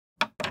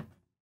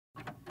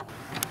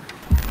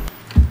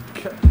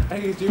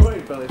Hey, do you want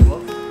your belly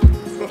flop?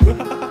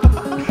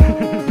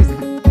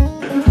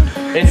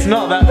 It's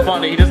not that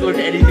funny. He doesn't look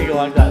anything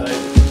like that though.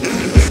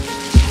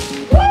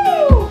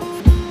 Woo!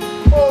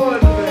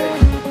 Forward me!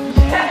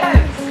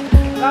 Yes!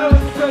 That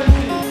was so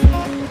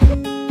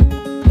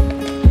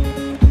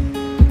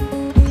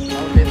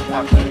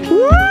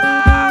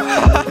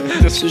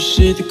cheap. So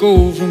shit to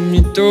go from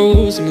your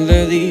doors and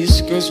let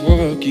these girls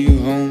walk you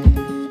home.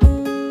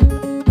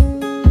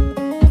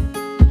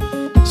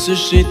 So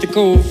shit to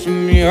go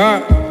from your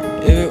heart,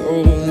 yeah,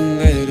 all and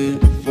let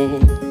it fall.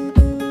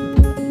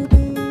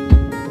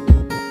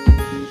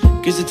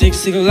 Cause it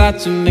takes a lot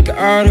to make it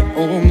out of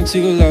home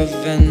to love,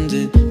 and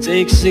it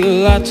takes a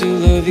lot to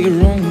love you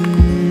wrong.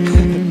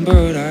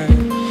 But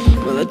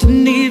I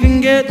didn't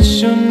even get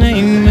your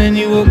name when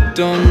you walked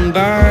on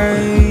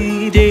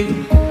by, dear.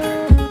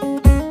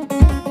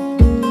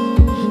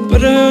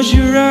 But I heard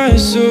your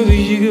eyes, so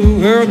you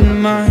heard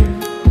mine.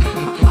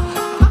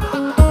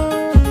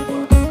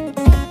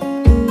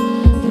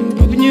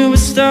 Hoping you would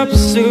stop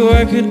so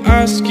I could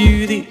ask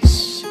you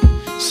these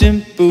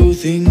simple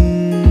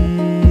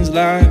things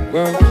like,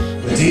 well,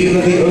 do you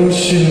love the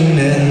ocean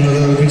and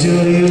look into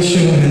the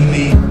ocean with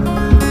me?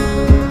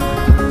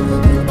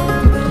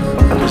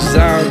 'Cause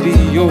I'll be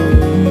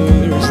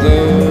yours,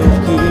 love,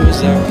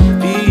 'cause I'll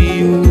be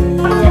yours.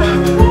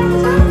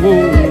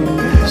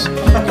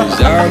 'Cause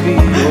I'll be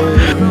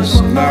yours,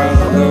 my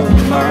love,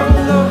 my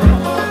love.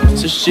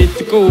 So shit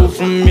to go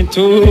from your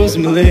toes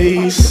and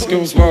lace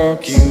goes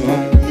walk you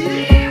home.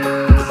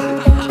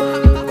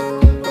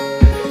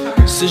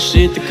 So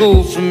shit to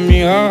go from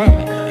your heart,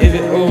 if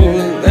it all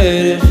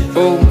let it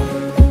fall.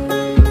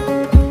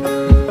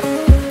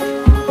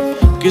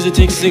 Cause it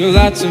takes a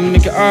lot to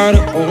make it out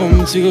of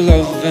home to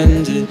love,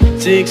 and it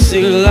takes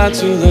a lot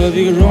to love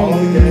you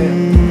wrong.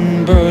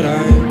 But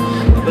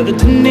I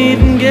didn't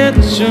even get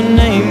your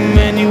name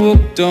when you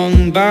walked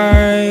on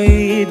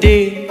by,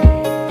 dear.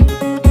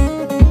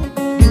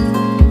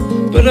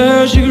 But I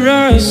heard you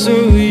cry, so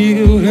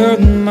you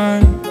heard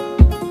mine.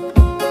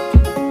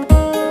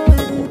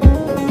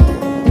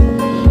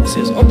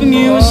 Says hoping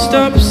you would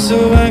stop so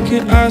I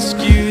could ask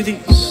you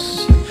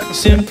these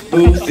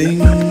simple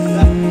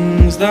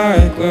things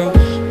like, well,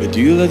 would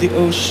you love the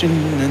ocean,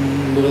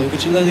 and well,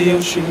 would you love the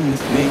ocean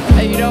with me?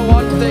 Hey, you know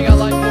one thing I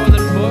like more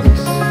than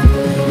books?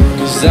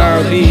 'Cause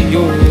I'll be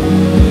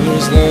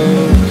yours,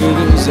 love,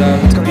 'cause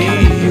I'll be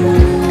yours.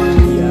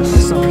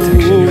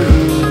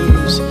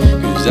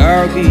 'Cause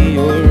I'll be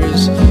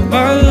yours,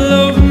 my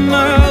love,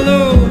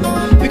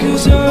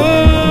 because I'll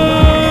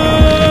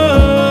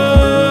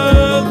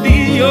be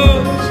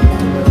yours.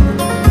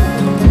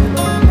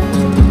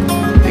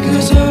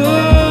 Because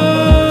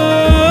I'll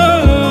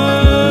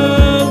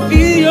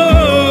be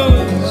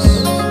yours.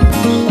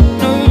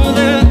 Know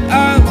that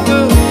I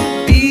will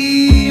be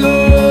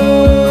yours.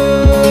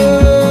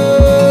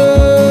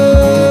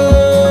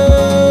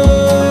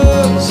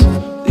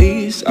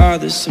 These are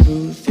the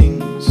simple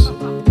things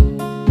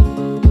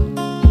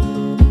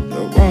I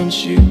want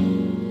you,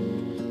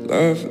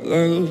 love,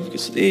 love.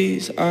 'Cause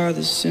these are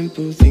the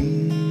simple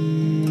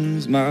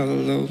things, my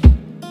love,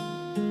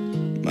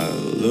 my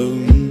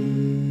love.